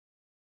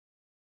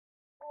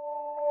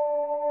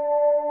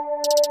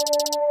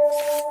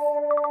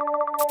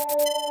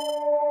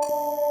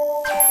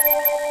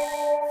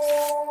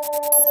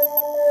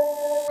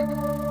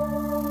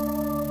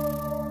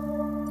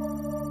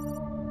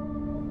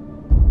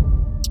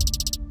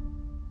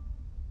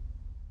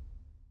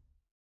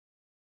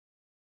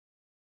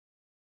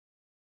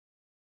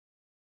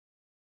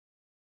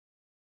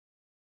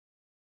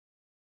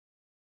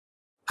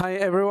Hi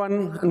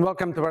everyone and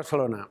welcome to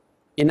Barcelona.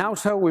 In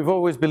AUSA, we've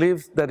always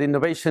believed that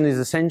innovation is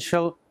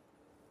essential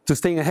to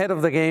staying ahead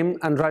of the game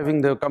and driving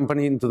the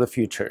company into the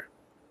future.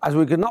 As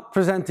we could not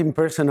present in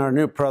person our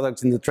new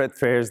products in the trade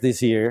fairs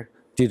this year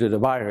due to the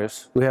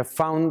virus, we have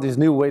found this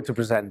new way to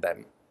present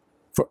them.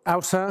 For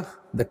AUSA,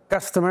 the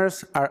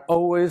customers are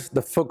always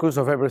the focus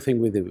of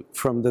everything we do,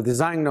 from the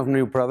design of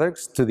new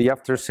products to the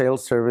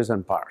after-sales service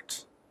and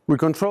parts. We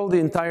control the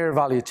entire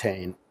value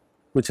chain,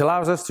 which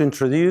allows us to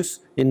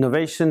introduce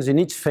innovations in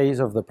each phase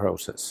of the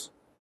process.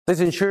 This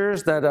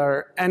ensures that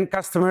our end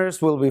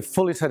customers will be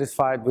fully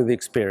satisfied with the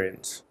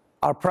experience.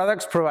 Our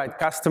products provide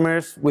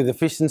customers with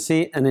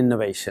efficiency and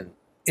innovation.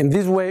 In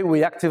this way,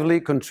 we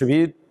actively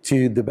contribute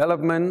to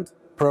development,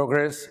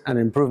 progress, and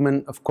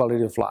improvement of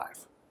quality of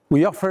life.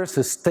 We offer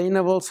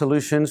sustainable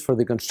solutions for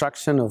the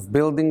construction of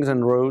buildings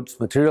and roads,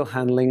 material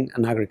handling,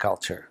 and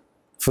agriculture.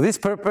 For this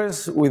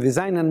purpose, we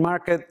design and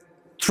market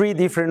three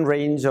different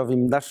ranges of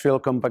industrial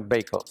compact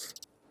vehicles: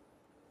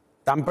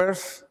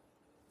 dumpers,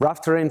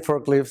 rough terrain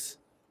forklifts,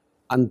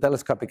 and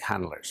telescopic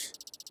handlers.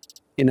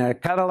 In our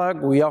catalog,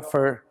 we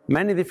offer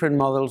many different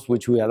models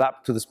which we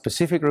adapt to the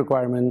specific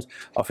requirements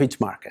of each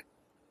market.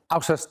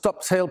 AUSA's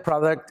top sale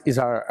product is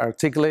our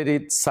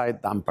articulated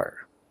side dumper.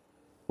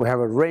 We have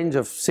a range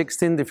of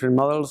 16 different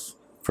models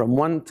from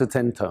 1 to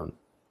 10 tons.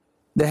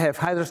 They have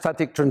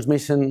hydrostatic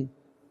transmission,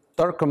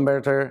 torque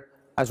converter,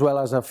 as well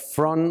as a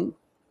front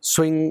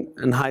swing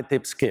and high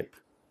tip skip.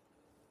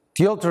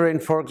 The all-terrain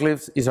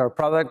forklift is our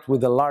product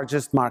with the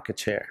largest market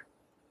share.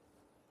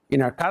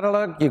 In our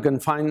catalog, you can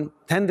find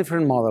 10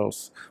 different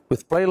models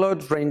with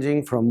payloads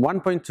ranging from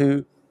 1.2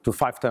 to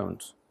 5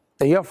 tons.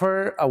 They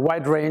offer a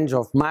wide range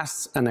of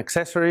masts and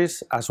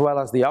accessories, as well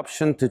as the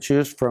option to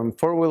choose from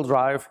 4-wheel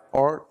drive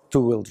or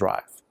 2-wheel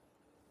drive.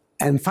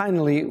 And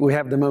finally, we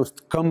have the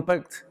most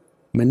compact,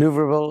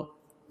 maneuverable,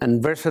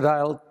 and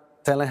versatile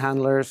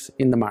telehandlers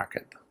in the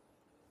market.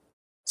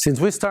 Since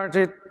we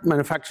started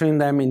manufacturing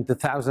them in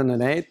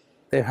 2008,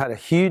 they've had a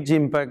huge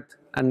impact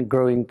and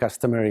growing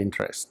customer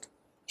interest.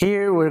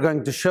 Here we're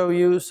going to show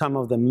you some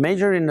of the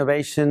major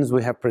innovations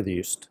we have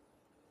produced.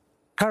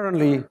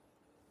 Currently,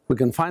 we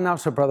can find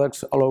AUSA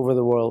products all over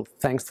the world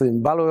thanks to the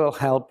invaluable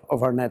help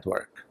of our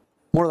network.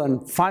 More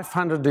than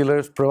 500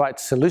 dealers provide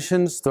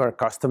solutions to our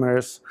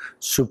customers,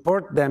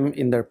 support them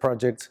in their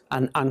projects,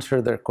 and answer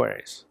their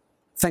queries.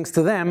 Thanks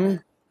to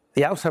them,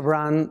 the AUSA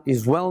brand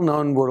is well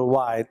known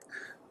worldwide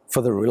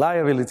for the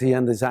reliability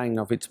and design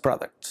of its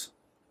products.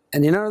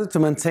 And in order to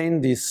maintain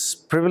this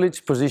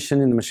privileged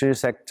position in the machinery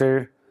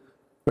sector,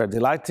 we are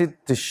delighted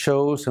to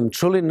show some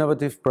truly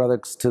innovative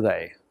products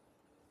today.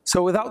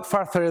 So without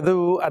further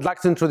ado, I'd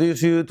like to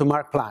introduce you to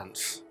Mark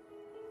Plans.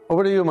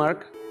 Over to you,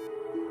 Mark.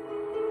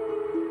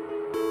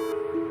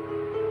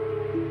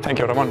 Thank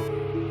you, Ramon.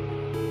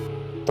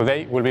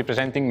 Today we'll be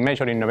presenting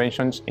major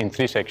innovations in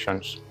 3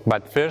 sections.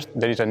 But first,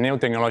 there is a new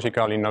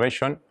technological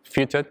innovation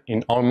featured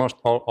in almost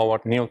all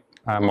our new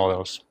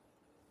models: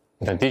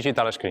 the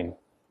digital screen.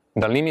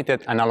 The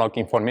limited analog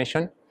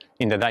information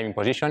in the driving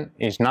position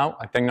is now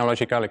a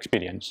technological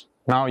experience.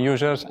 Now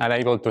users are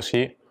able to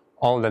see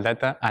all the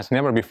data as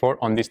never before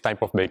on this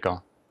type of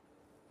vehicle.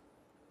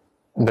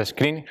 The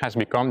screen has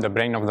become the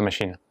brain of the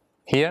machine.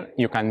 Here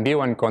you can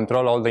view and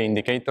control all the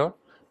indicators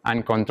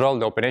and control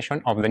the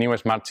operation of the new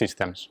smart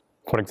systems.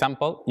 For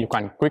example, you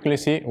can quickly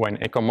see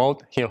when eco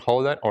mode, hill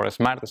holder, or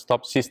smart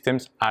stop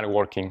systems are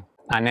working,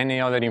 and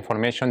any other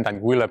information that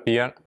will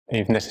appear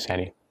if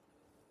necessary.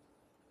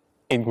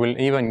 It will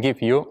even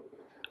give you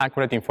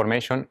accurate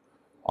information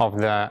of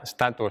the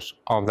status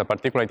of the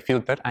particulate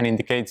filter and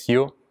indicates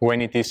you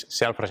when it is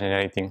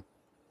self-regenerating.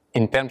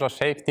 In terms of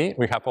safety,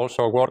 we have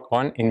also worked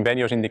on in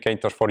various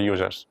indicators for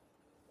users.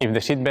 If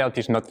the seat belt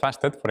is not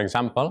fastened, for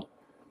example,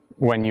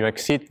 when you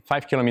exceed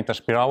 5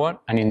 km/h,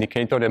 an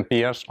indicator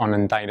appears on the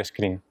entire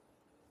screen.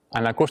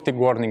 An acoustic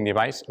warning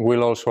device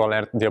will also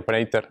alert the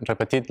operator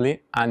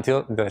repeatedly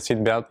until the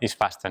seat belt is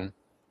fastened.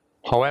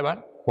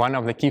 However, one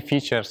of the key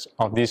features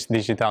of this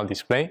digital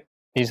display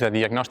is the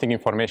diagnostic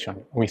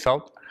information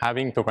without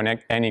having to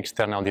connect any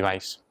external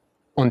device.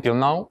 Until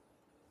now,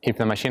 if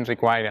the machine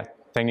required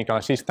technical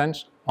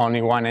assistance,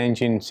 only one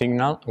engine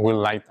signal will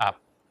light up.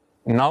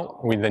 Now,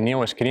 with the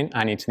new screen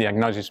and its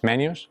diagnosis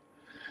menus,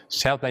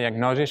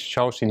 self-diagnosis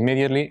shows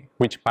immediately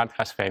which part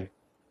has failed.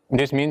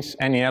 This means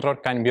any error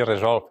can be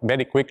resolved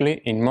very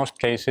quickly in most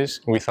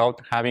cases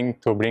without having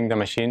to bring the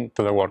machine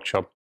to the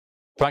workshop.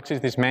 To access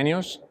these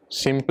menus,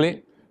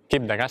 simply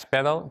keep the gas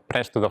pedal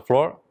pressed to the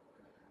floor,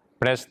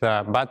 press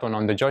the button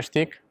on the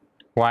joystick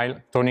while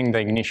turning the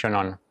ignition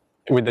on.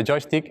 With the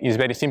joystick, it's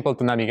very simple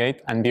to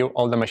navigate and view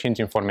all the machine's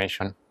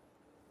information.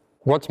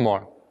 What's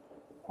more,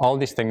 all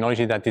this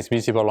technology that is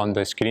visible on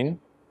the screen,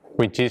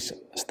 which is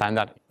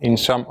standard in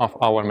some of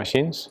our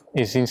machines,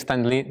 is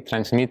instantly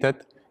transmitted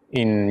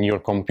in your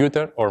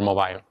computer or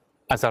mobile.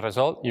 As a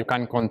result, you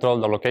can control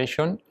the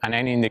location and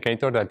any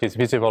indicator that is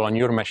visible on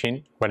your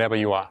machine wherever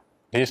you are.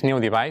 This new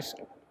device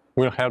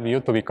will help you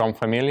to become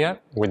familiar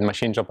with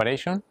machine's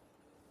operation,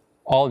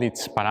 all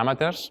its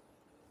parameters,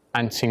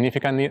 and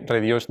significantly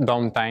reduce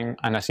downtime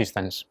and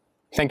assistance.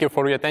 Thank you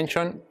for your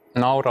attention.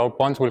 Now Raúl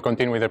Pons will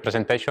continue with the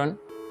presentation.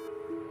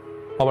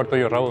 Over to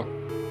you, Raúl.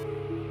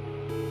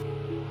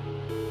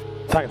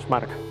 Thanks,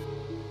 Mark.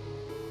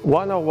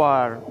 One of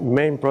our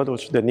main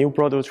products, the new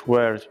products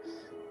where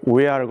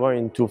we are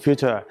going to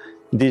feature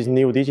this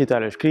new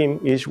digital screen,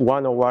 is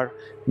one of our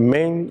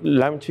main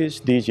launches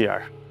this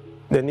year.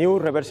 The new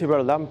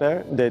reversible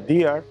damper, the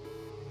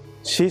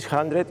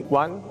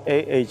DR601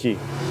 AAG.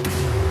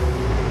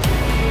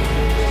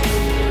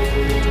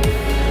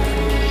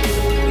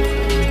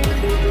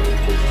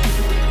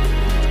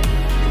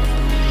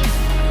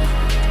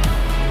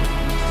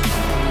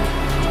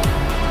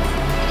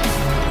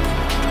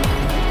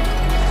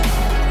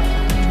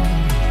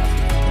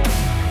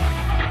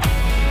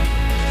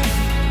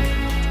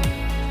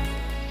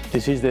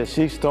 This is the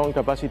 6-ton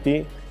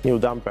capacity new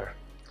damper.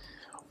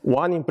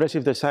 One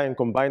impressive design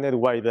combined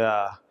with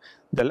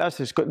the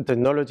latest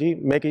technology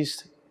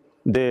makes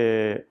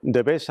the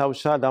best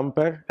AUSA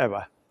damper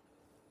ever.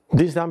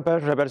 This damper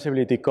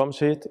reversibility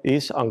concept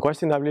is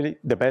unquestionably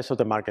the best of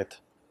the market.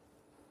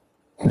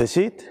 The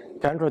seat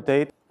can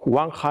rotate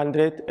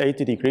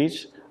 180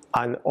 degrees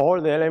and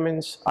all the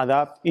elements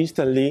adapt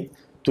instantly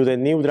to the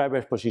new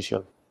driver's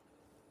position.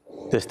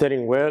 The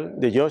steering wheel,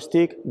 the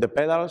joystick, the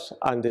pedals,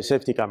 and the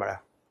safety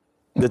camera.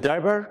 The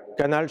driver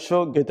can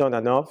also get on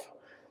and off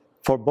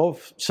for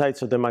both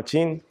sides of the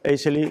machine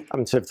easily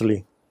and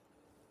safely.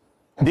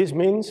 This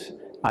means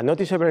a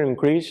noticeable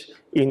increase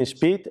in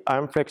speed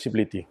and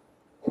flexibility.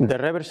 The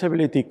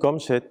reversibility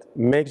concept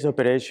makes the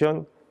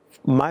operation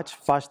much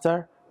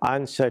faster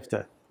and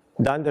safer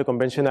than the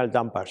conventional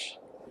dampers,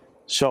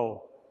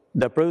 so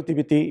the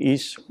productivity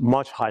is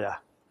much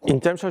higher. In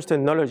terms of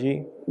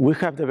technology, we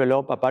have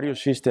developed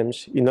various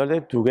systems in order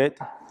to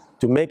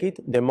make it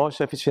the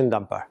most efficient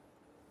damper.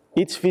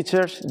 It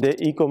features the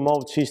Eco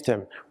Mode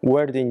system,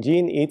 where the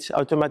engine is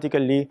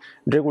automatically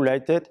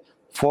regulated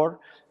for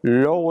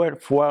lower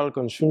fuel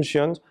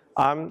consumption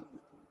and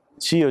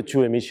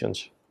CO2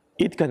 emissions.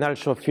 It can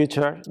also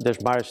feature the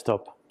Smart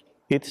Stop.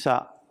 It's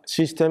a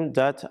system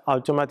that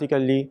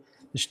automatically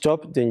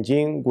stops the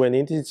engine when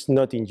it is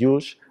not in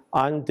use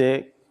and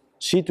the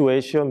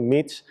situation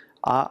meets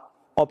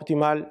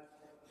optimal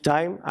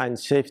time and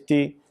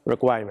safety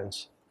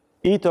requirements.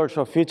 It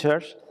also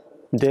features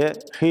the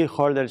hill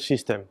holder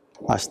system,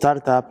 a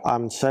startup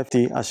and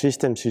safety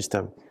assistance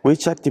system,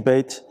 which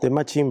activates the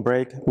machine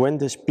brake when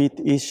the speed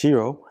is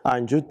 0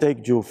 and you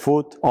take your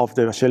foot off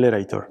the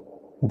accelerator.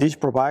 This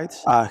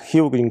provides a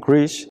huge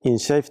increase in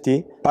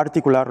safety,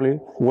 particularly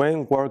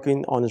when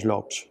working on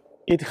slopes.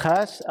 It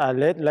has a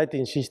LED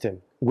lighting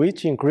system,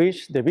 which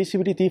increases the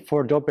visibility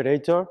for the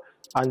operator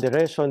and the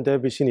rest of the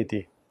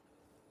vicinity.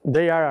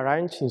 They are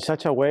arranged in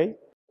such a way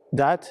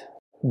that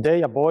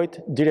they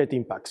avoid direct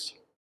impacts.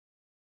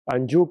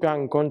 And you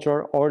can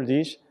control all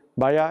this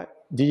via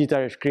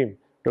digital screen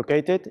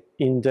located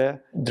in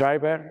the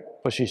driver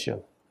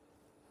position.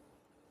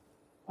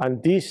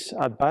 And these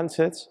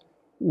advances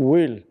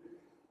will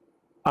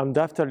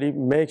undoubtedly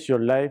make your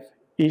life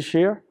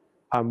easier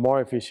and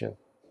more efficient.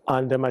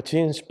 And the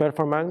machine's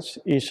performance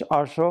is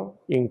also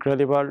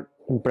incredibly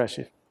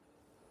impressive.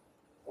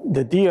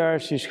 The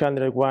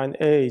DR601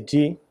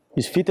 AAG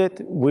is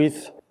fitted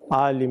with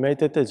a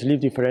limited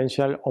slip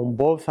differential on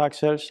both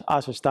axles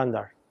as a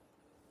standard,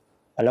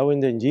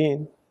 allowing the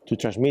engine to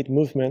transmit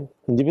movement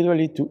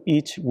individually to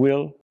each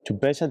wheel to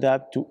best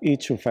adapt to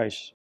each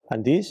surface.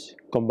 And this,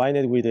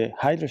 combined with the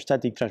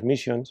hydrostatic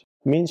transmissions,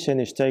 means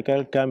any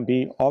obstacle can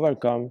be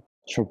overcome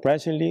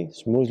surprisingly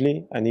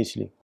smoothly and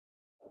easily.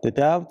 The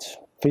Dow's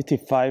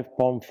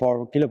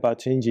 55.4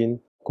 kW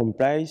engine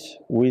complies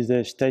with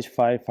the Stage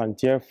 5 and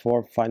Tier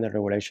 4 final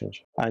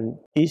regulations, and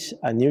is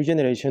a new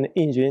generation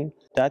engine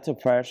that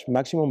offers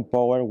maximum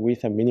power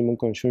with a minimum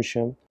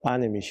consumption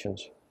and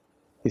emissions.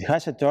 It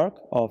has a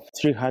torque of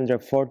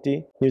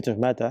 340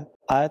 Nm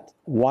at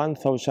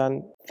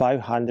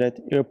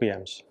 1,500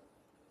 RPMs.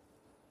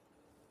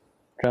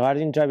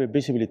 Regarding driver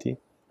visibility,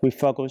 we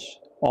focus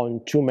on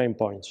two main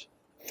points.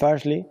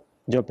 Firstly,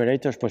 the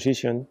operator's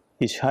position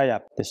is high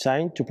up,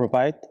 designed to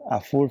provide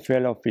a full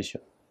field of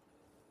vision.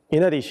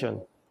 In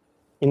addition,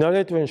 in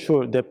order to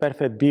ensure the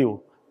perfect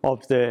view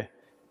of the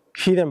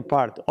hidden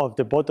part of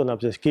the bottom of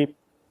the skip,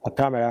 a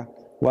camera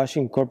was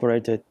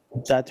incorporated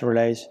that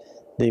relays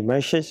the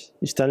images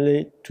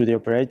instantly to the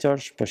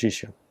operator's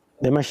position.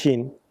 The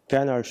machine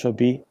can also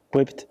be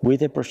equipped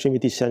with a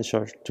proximity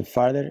sensor to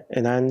further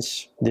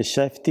enhance the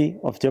safety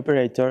of the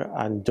operator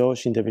and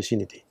those in the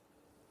vicinity.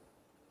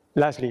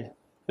 Lastly,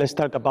 let's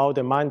talk about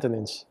the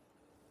maintenance.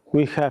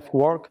 We have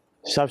worked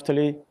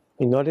substantially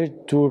in order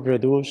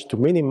to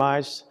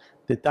minimize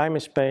the time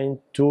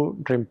spent to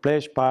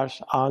replace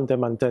parts and the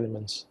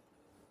maintenance,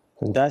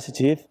 and thus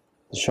achieve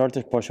the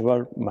shortest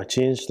possible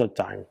machine stop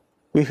time.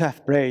 We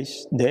have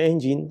placed the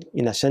engine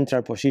in a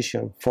central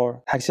position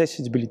for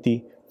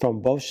accessibility from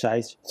both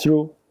sides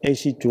through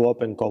easy to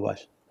open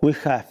covers. We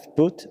have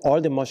put all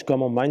the most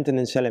common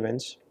maintenance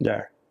elements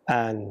there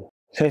and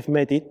have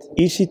made it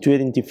easy to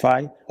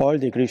identify all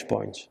the grease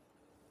points.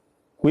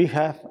 We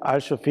have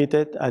also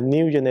fitted a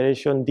new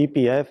generation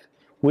DPF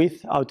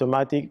with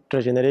automatic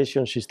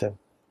regeneration system.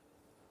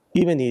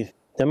 Even if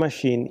the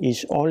machine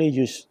is only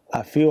used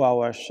a few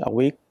hours a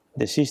week,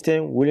 the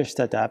system will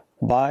start up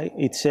by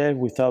itself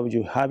without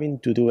you having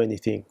to do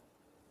anything.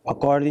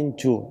 According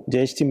to the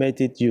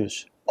estimated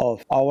use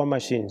of our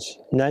machines,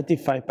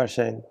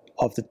 95%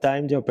 of the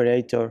time the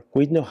operator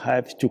will not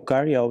have to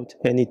carry out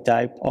any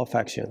type of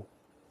action.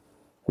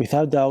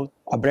 Without doubt,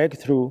 a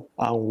breakthrough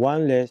and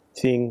one less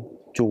thing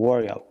to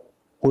worry about.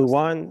 We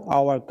want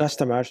our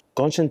customers to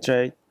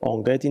concentrate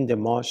on getting the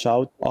most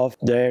out of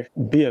their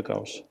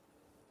vehicles.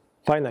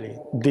 Finally,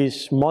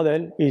 this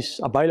model is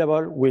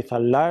available with a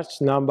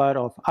large number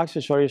of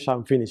accessories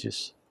and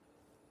finishes.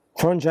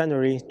 From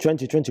January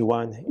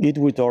 2021, it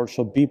would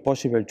also be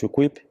possible to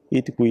equip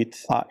it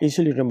with an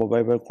easily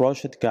removable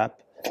closed cab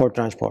for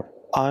transport,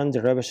 and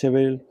the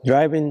reversible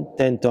driving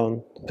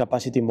 10-ton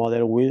capacity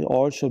model will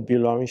also be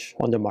launched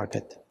on the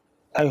market.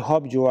 I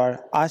hope you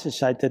are as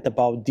excited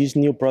about these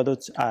new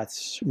products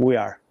as we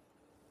are.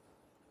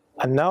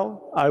 And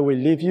now I will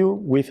leave you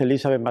with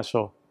Elizabeth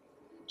Massot,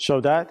 so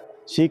that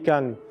she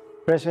can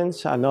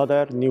present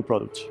another new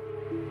product.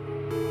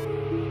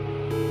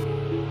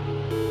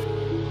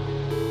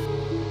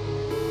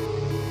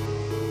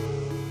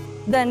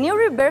 The new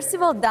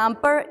reversible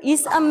damper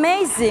is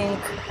amazing,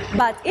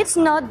 but it's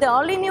not the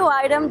only new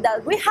item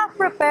that we have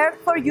prepared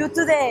for you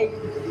today.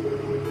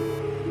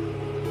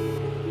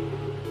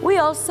 We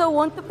also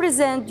want to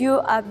present you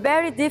a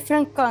very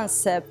different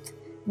concept.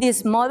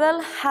 This model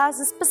has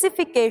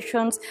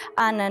specifications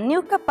and a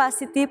new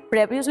capacity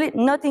previously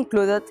not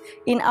included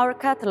in our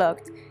catalog.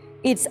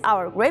 It's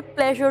our great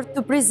pleasure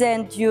to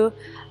present you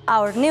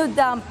our new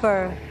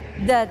damper,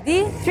 the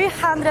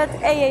D300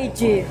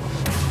 AAG.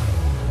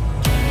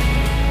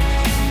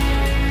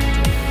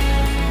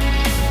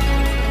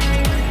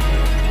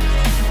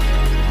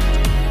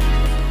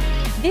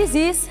 This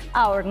is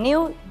our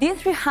new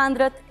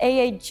D300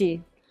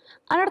 AAG,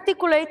 an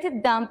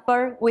articulated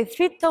damper with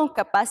 3-ton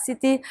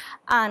capacity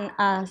and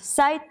a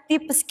side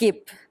tip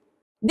skip.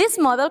 This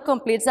model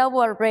completes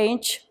our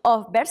range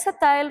of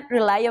versatile,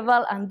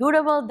 reliable, and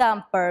durable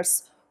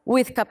dampers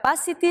with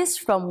capacities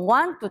from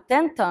 1 to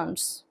 10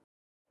 tons.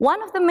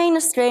 One of the main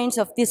strengths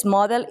of this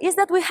model is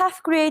that we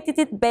have created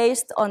it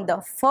based on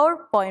the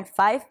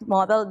 4.5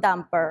 model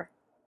damper.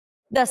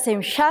 The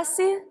same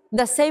chassis,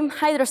 the same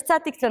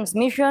hydrostatic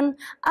transmission,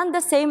 and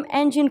the same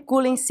engine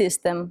cooling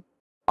system.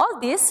 All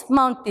this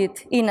mounted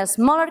in a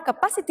smaller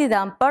capacity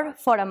damper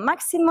for a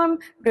maximum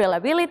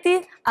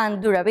reliability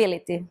and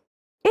durability.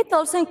 It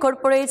also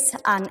incorporates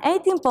an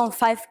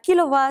 18.5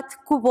 kilowatt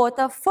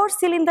Kubota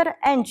 4-cylinder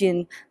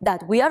engine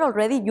that we are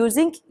already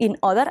using in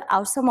other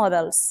AUSA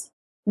models.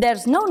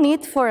 There's no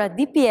need for a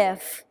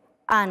DPF,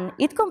 and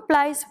it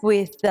complies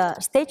with the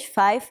Stage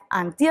 5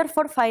 and Tier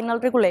 4 final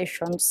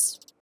regulations.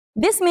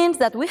 This means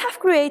that we have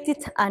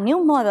created a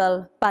new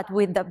model, but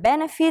with the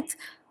benefit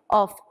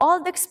of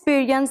all the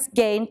experience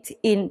gained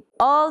in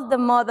all the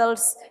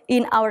models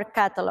in our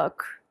catalog.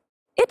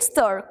 Its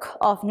torque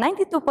of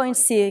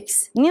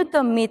 92.6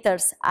 Newton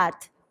meters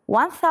at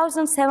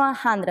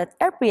 1,700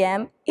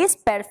 RPM is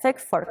perfect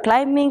for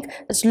climbing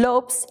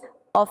slopes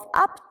of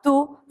up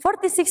to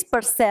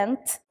 46%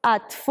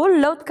 at full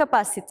load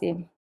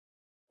capacity.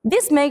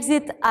 This makes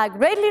it a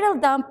great little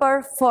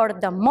damper for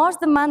the most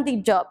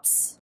demanding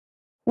jobs.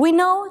 We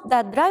know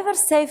that driver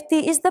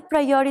safety is the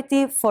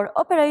priority for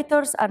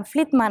operators and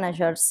fleet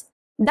managers.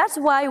 That's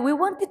why we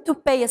wanted to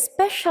pay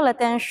special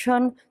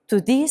attention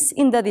to this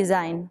in the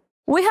design.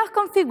 We have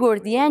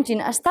configured the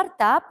engine as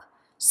startup,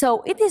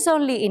 so it is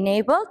only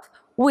enabled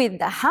with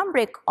the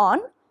handbrake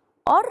on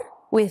or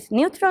with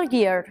neutral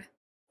gear.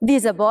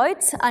 This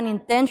avoids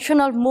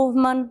unintentional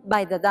movement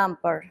by the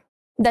damper.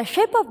 The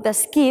shape of the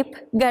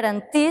skip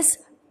guarantees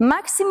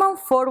maximum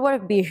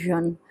forward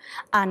vision,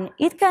 and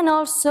it can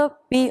also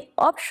be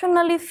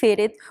optionally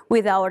fitted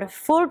with our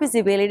full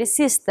visibility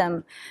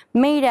system,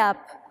 made up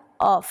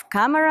of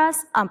cameras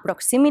and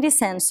proximity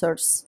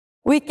sensors.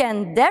 We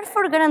can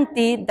therefore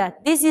guarantee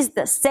that this is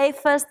the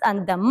safest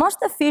and the most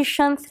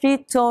efficient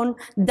 3-tone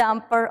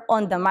damper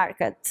on the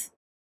market.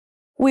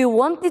 We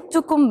wanted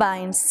to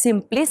combine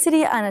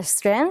simplicity and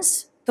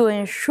strength to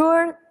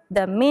ensure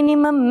the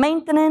minimum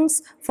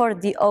maintenance for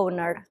the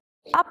owner.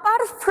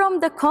 Apart from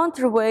the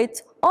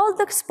counterweight, all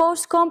the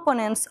exposed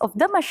components of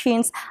the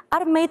machines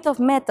are made of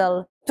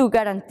metal to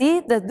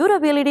guarantee the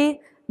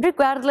durability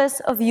regardless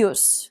of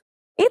use.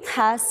 It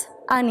has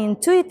an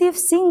intuitive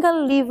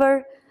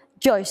single-lever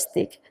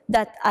joystick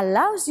that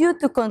allows you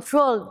to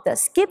control the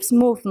skip's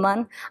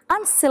movement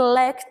and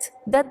select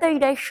the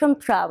direction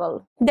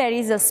travel. There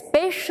is a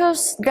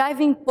spacious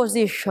driving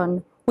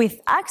position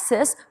with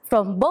access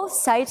from both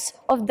sides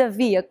of the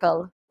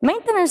vehicle.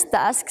 Maintenance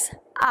tasks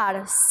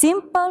are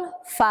simple,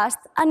 fast,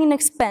 and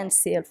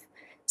inexpensive,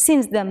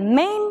 since the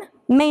main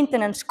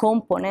maintenance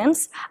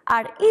components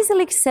are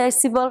easily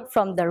accessible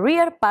from the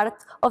rear part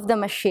of the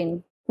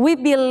machine. We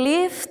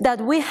believe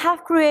that we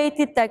have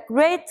created a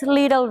great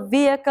little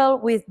vehicle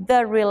with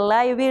the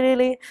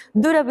reliability,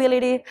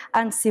 durability,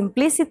 and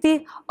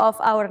simplicity of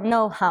our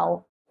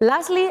know-how.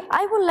 Lastly,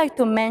 I would like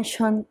to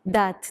mention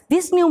that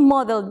this new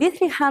model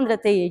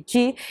D300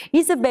 AAG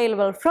is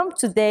available from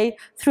today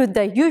through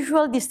the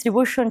usual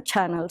distribution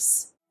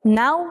channels.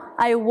 Now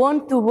I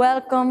want to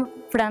welcome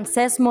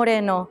Francesc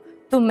Moreno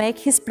to make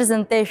his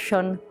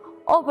presentation.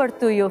 Over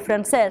to you,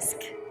 Francesc.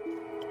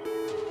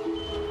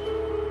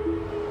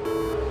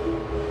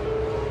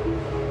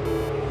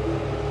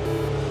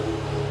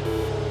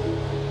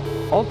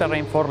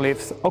 All-terrain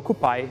forklifts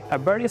occupy a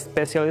very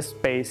special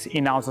space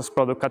in AUSA's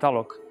product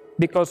catalog,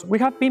 because we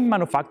have been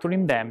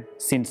manufacturing them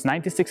since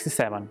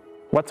 1967.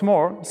 What's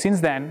more, since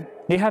then,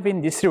 they have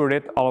been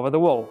distributed all over the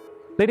world,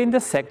 leading the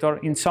sector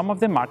in some of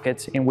the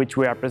markets in which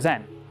we are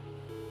present.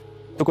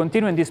 To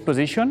continue in this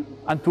position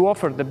and to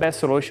offer the best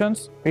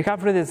solutions, we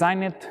have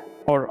redesigned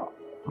our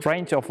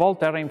range of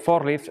all-terrain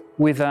forklifts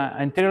with an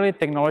entirely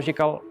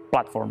technological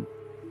platform.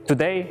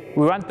 Today,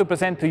 we want to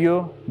present to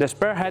you the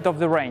spearhead of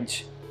the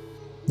range,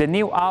 the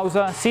new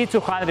AUSA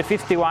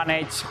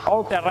C251H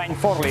all-terrain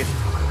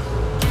forklift.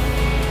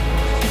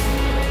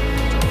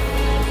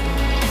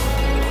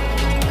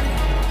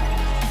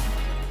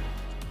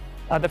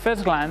 At the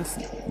first glance,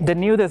 the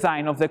new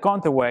design of the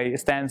counterweight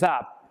stands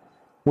out,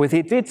 with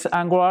its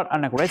angular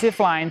and aggressive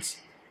lines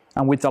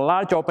and with the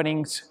large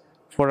openings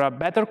for a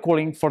better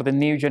cooling for the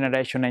new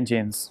generation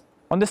engines.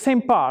 On the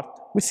same part,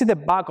 we see the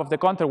back of the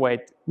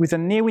counterweight with a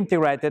new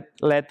integrated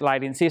LED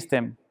lighting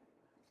system,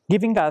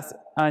 giving us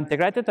an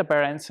integrated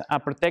appearance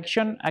and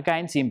protection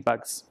against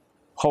impacts.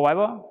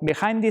 However,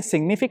 behind this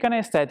significant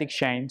aesthetic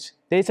change,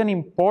 there is an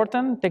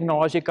important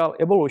technological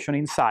evolution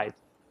inside.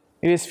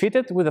 It is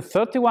fitted with a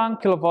 31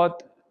 kW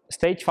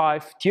Stage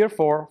 5 Tier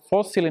 4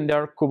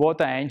 4-cylinder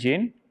Kubota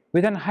engine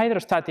with an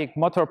hydrostatic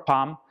motor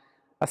pump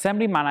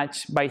assembly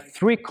managed by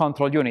 3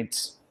 control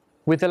units.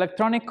 With the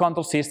electronic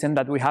control system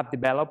that we have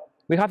developed,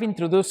 we have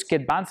introduced key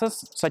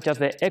advances such as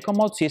the Eco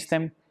Mode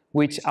system,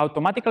 which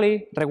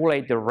automatically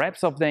regulate the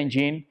revs of the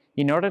engine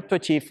in order to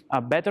achieve a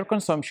better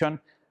consumption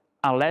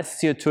and less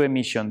CO2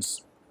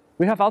 emissions.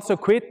 We have also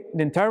equipped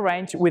the entire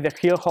range with a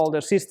heel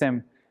holder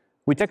system,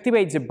 which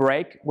activates the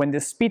brake when the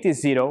speed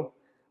is 0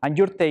 and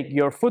you take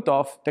your foot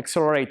off the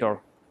accelerator.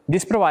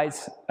 This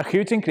provides a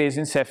huge increase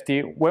in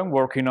safety when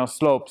working on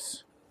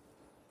slopes.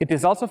 It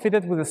is also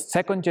fitted with a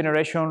second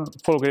generation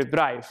full grip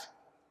drive,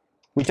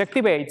 which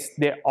activates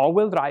the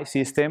all-wheel drive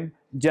system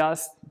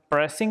just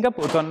pressing a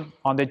button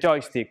on the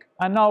joystick,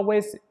 and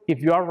always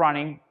if you are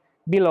running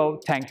below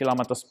 10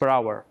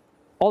 km/h.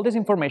 All this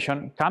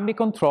information can be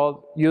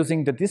controlled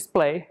using the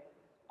display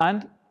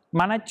and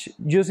managed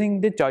using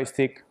the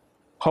joystick.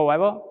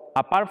 However,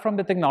 apart from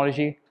the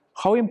technology,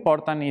 how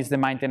important is the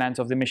maintenance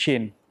of the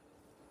machine?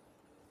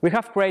 We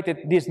have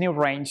created this new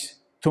range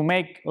to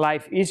make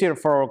life easier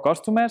for our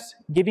customers,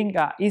 giving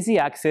easy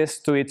access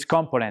to its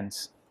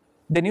components.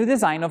 The new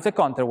design of the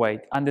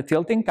counterweight and the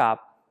tilting cap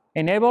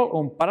enable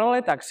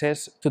unparalleled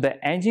access to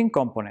the engine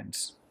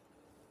components.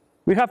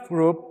 We have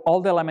grouped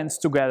all the elements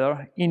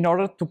together in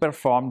order to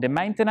perform the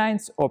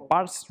maintenance or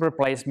parts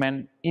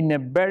replacement in a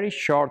very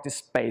short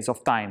space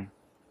of time.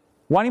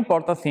 One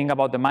important thing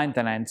about the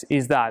maintenance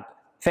is that,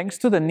 thanks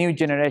to the new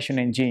generation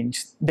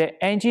engines,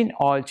 the engine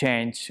oil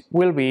change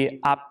will be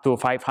up to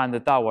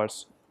 500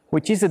 hours,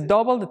 which is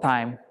double the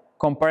time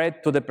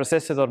compared to the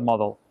predecessor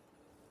model.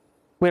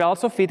 We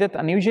also fitted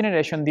a new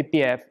generation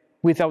DPF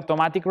with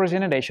automatic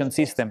regeneration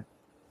system.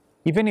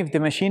 Even if the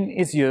machine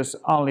is used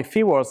only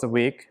few hours a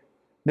week,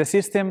 the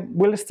system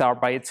will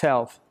start by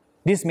itself.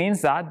 This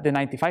means that the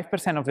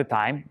 95% of the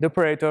time, the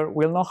operator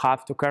will not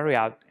have to carry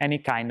out any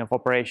kind of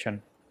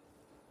operation.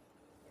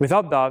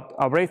 Without doubt,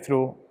 a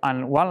breakthrough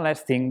and one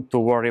less thing to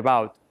worry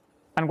about.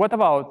 And what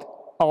about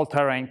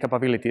all-terrain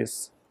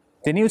capabilities?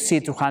 The new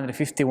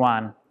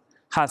C251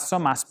 has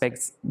some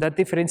aspects that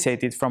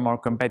differentiate it from our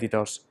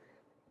competitors,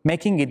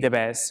 making it the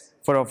best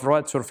for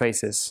off-road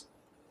surfaces.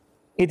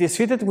 It is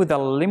fitted with a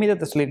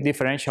limited slip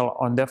differential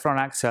on the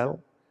front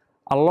axle,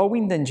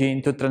 allowing the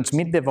engine to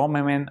transmit the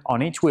moment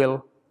on each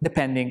wheel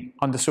depending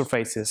on the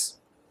surfaces.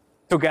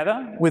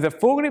 Together with the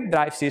full grip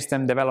drive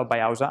system developed by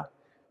AUSA,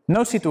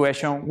 no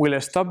situation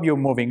will stop you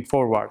moving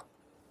forward.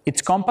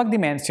 Its compact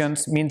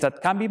dimensions mean that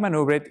it can be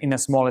maneuvered in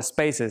small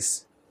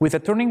spaces, with a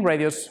turning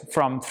radius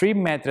from 3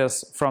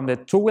 meters from the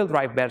two-wheel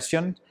drive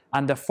version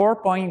and the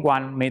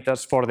 4.1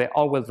 meters for the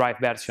all-wheel drive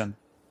version.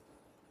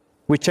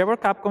 Whichever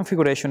cab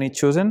configuration is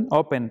chosen,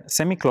 open,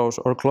 semi-closed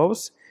or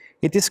closed,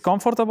 it is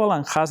comfortable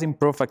and has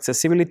improved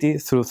accessibility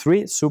through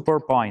 3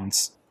 support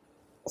points.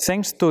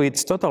 Thanks to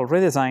its total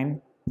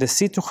redesign, the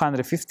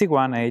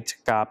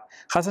C251H cab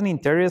has an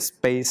interior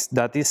space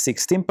that is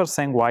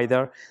 16%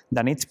 wider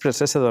than its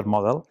predecessor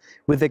model,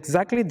 with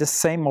exactly the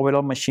same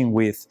overall machine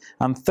width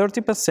and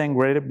 30%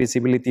 greater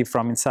visibility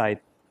from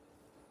inside.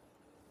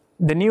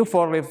 The new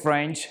forklift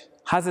range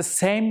has the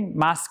same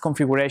mass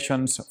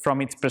configurations from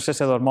its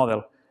predecessor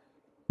model,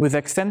 with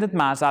extended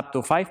mass up to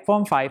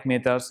 5.5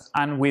 meters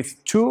and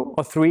with 2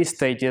 or 3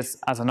 stages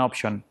as an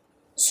option.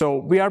 So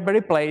we are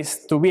very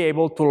pleased to be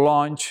able to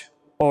launch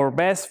our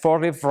best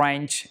forklift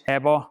range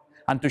ever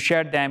and to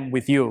share them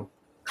with you.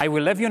 I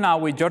will leave you now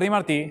with Jordi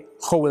Martí,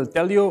 who will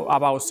tell you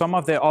about some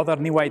of the other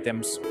new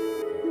items.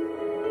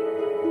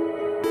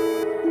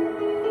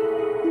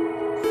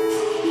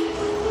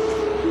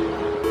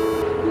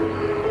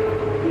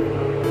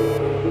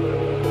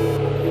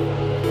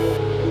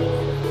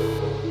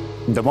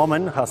 The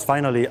moment has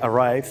finally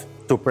arrived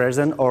to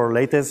present our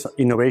latest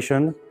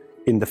innovation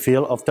in the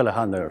field of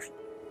telehandlers.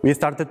 We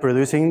started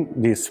producing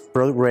this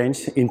product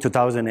range in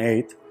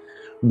 2008,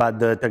 but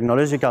the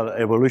technological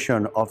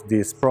evolution of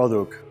this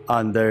product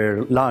and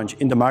their launch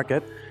in the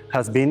market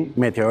has been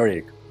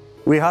meteoric.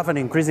 We have an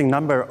increasing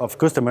number of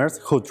customers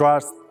who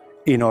trust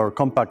in our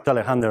compact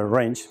telehandler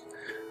range,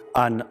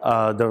 and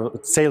the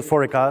sales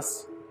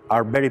forecasts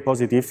are very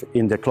positive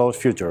in the close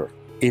future.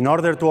 In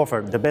order to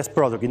offer the best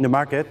product in the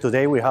market,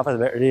 today we have a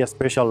very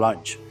special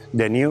launch,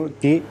 the new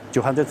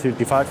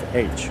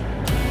T235H.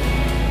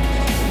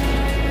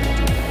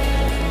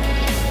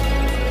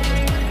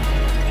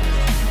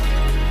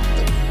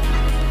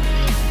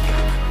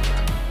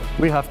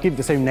 We have kept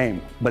the same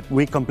name, but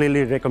we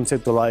completely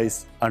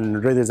reconceptualized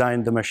and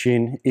redesigned the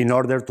machine in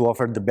order to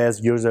offer the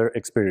best user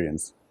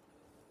experience.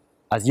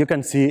 As you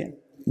can see,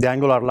 the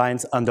angular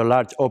lines and the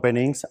large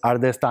openings are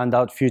the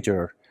standout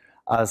feature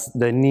as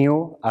the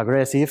new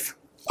aggressive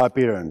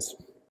appearance.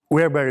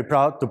 We are very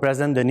proud to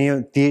present the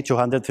new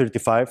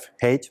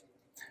T235H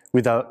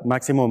with a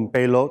maximum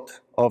payload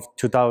of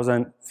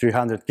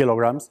 2,300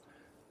 kilograms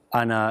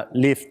and a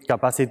lift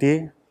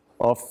capacity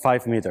of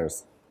 5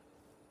 meters.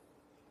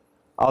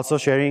 Also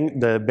sharing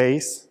the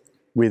base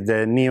with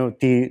the new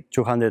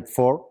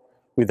T204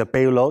 with a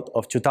payload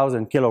of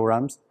 2,000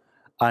 kilograms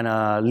and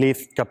a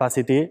lift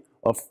capacity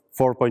of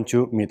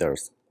 4.2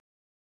 meters.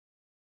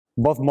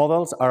 Both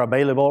models are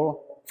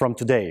available from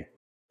today,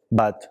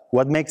 but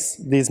what makes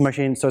this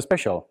machine so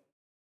special?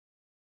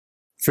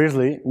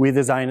 Firstly, we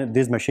designed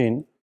this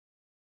machine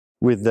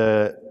with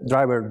the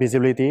driver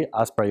visibility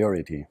as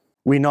priority.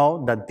 We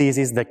know that this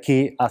is the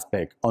key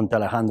aspect on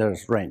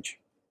telehandlers range.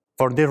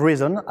 For this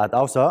reason, at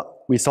AUSA,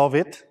 we solve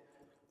it,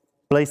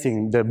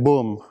 placing the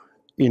boom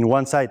in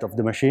one side of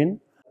the machine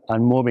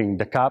and moving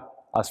the cab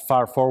as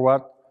far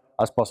forward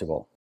as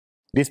possible.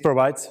 This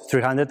provides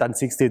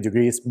 360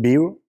 degrees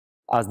view,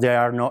 as there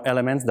are no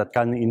elements that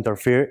can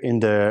interfere in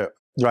the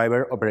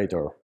driver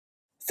operator.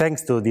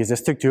 Thanks to this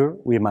structure,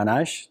 we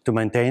managed to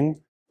maintain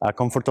a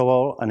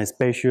comfortable and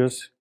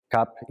spacious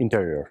cab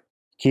interior,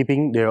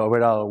 keeping the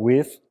overall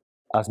width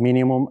as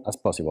minimum as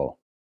possible.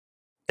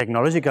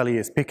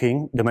 Technologically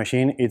speaking, the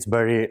machine is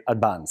very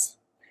advanced.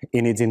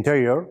 In its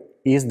interior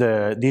is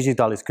the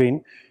digital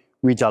screen,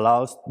 which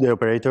allows the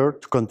operator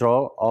to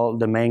control all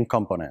the main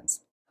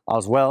components.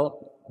 As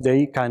well,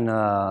 they can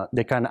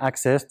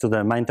access to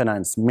the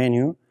maintenance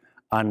menu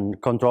and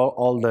control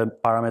all the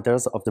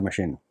parameters of the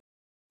machine.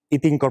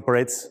 It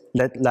incorporates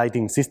LED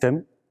lighting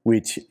system,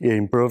 which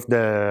improves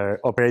the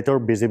operator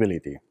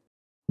visibility.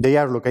 They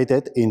are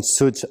located in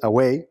such a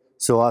way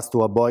so as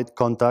to avoid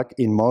contact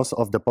in most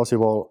of the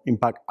possible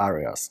impact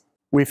areas.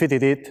 We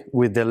fitted it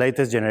with the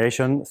latest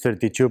generation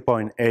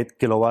 32.8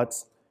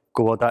 kilowatts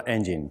Kubota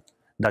engine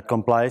that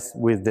complies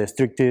with the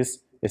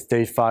strictest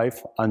Stage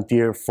 5 and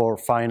Tier 4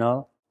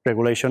 final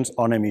regulations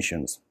on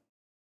emissions.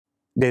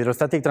 The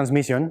hydrostatic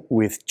transmission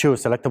with 2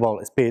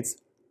 selectable speeds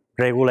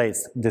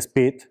regulates the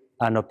speed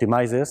and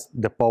optimizes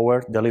the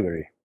power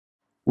delivery.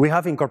 We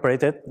have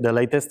incorporated the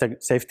latest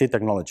safety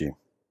technology,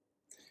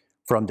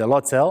 from the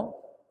load cell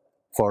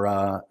for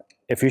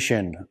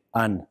efficient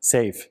and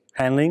safe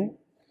handling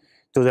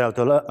to the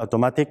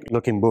automatic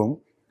locking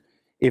boom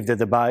if the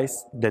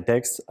device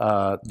detects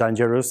a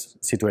dangerous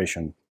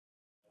situation.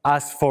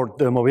 As for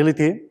the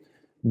mobility,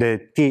 the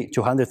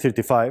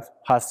T235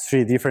 has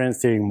 3 different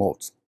steering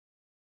modes: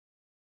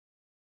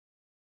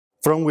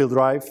 front-wheel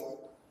drive,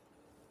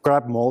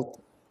 crab mode,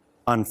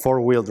 and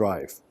 4-wheel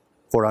drive,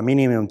 for a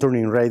minimum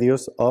turning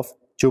radius of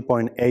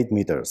 2.8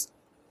 meters.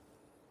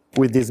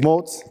 With these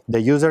modes,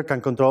 the user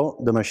can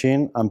control the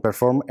machine and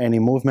perform any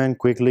movement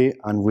quickly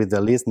and with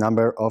the least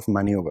number of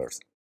maneuvers.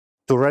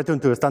 To return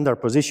to a standard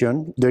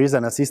position, there is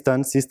an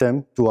assistance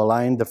system to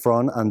align the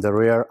front and the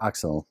rear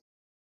axle.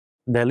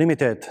 The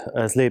limited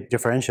slip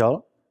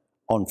differential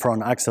on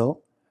front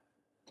axle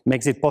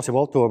makes it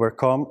possible to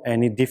overcome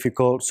any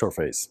difficult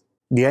surface.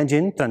 The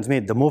engine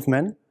transmits the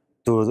movement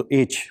to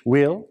each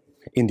wheel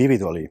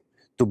individually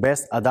to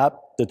best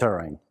adapt the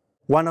terrain.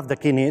 One of the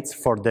key needs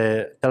for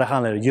the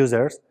telehandler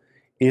users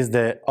is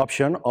the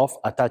option of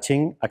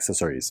attaching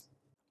accessories.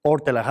 Our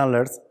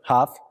telehandlers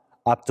have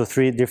up to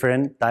 3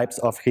 different types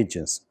of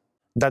hitches.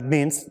 That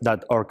means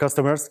that our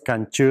customers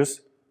can choose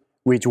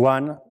which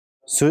one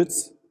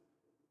suits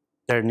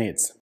their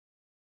needs.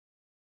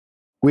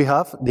 We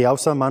have the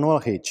AUSA manual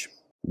hitch,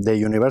 the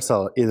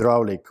universal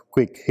hydraulic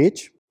quick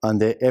hitch, and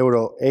the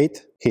Euro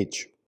 8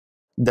 hitch.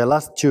 The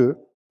last 2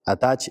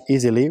 attach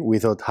easily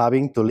without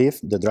having to leave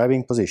the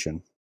driving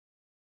position.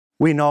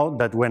 We know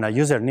that when a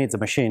user needs a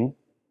machine,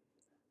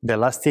 the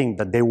last thing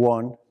that they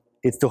want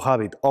is to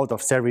have it out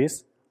of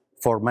service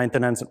for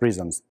maintenance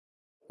reasons.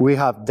 We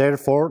have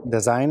therefore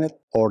designed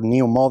our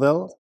new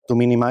model to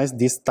minimize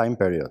these time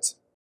periods.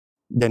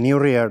 The new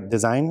rear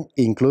design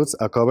includes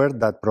a cover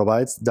that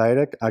provides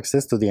direct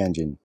access to the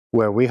engine,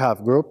 where we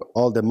have grouped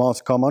all the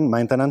most common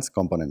maintenance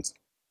components.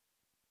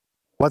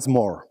 What's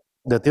more,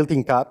 the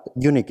tilting cap,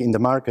 unique in the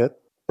market,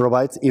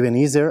 provides even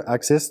easier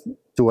access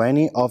to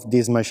any of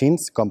these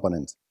machines'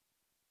 components.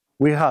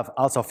 We have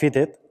also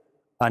fitted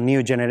a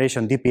new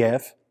generation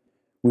DPF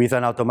with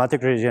an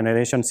automatic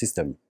regeneration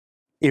system.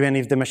 Even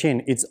if the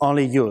machine is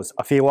only used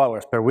a few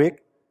hours per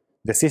week,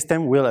 the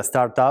system will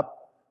start up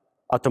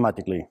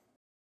automatically.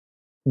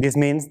 This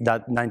means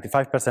that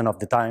 95% of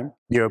the time,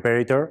 the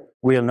operator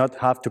will not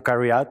have to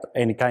carry out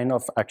any kind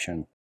of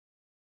action.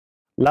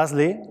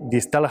 Lastly,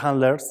 these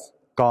telehandlers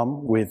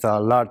come with a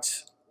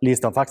large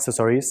list of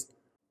accessories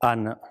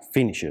and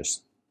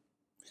finishes,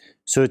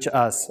 such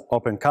as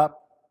open cap,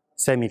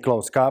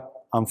 semi-closed cap,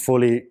 and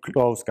fully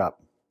closed cap.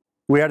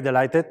 We are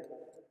delighted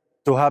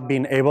to have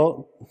been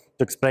able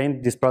to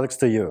explain these products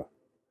to you,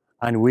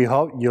 and we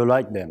hope you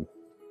like them.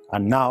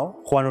 And now,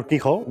 Juan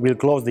Urquijo will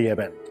close the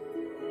event.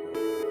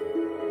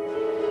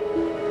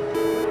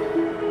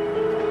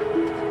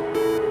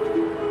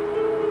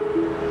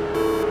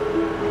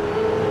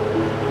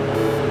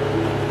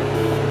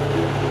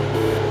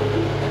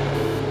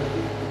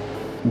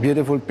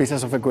 Beautiful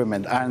pieces of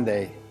equipment, aren't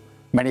they?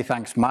 Many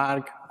thanks,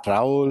 Marc,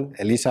 Raúl,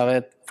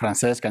 Elizabeth,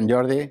 Francesc, and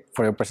Jordi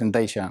for your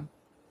presentation.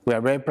 We are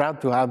very proud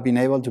to have been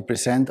able to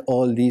present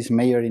all these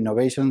major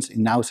innovations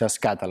in AUSA's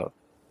catalog.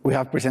 We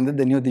have presented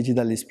the new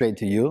digital display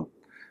to you,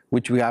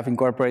 which we have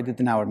incorporated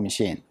in our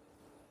machine.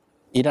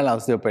 It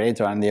allows the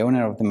operator and the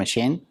owner of the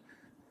machine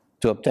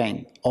to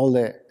obtain all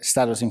the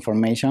status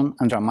information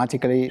and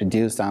dramatically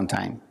reduce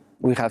downtime.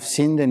 We have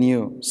seen the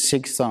new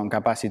 6-ton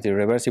capacity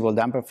reversible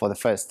damper for the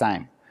first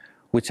time,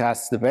 which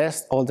has the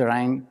best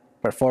all-terrain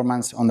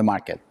performance on the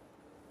market.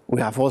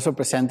 We have also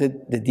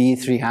presented the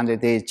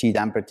D300 AHG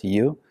damper to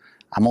you,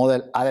 a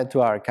model added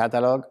to our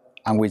catalog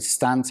and which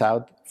stands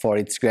out for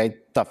its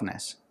great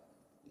toughness.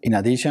 In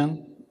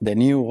addition, the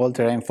new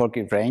all-terrain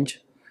forklift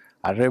range,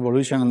 a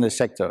revolution in the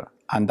sector,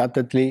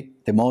 undoubtedly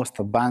the most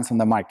advanced on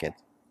the market.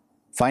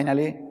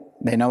 Finally,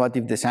 the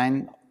innovative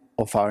design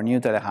of our new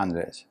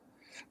telehandlers,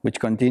 which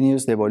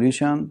continues the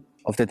evolution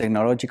of the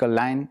technological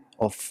line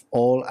of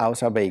all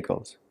AUSA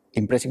vehicles.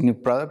 Impressive new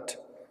product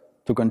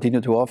to continue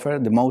to offer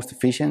the most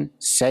efficient,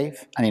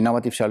 safe, and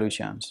innovative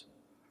solutions.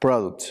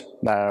 Products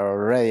that are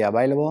already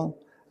available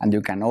and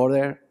you can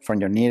order from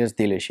your nearest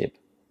dealership.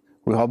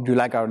 We hope you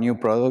like our new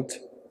product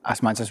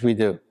as much as we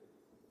do.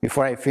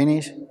 Before I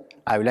finish,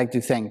 I would like to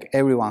thank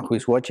everyone who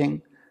is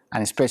watching,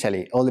 and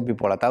especially all the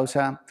people at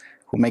AUSA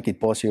who make it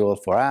possible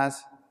for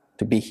us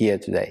to be here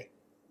today.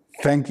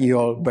 Thank you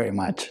all very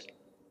much.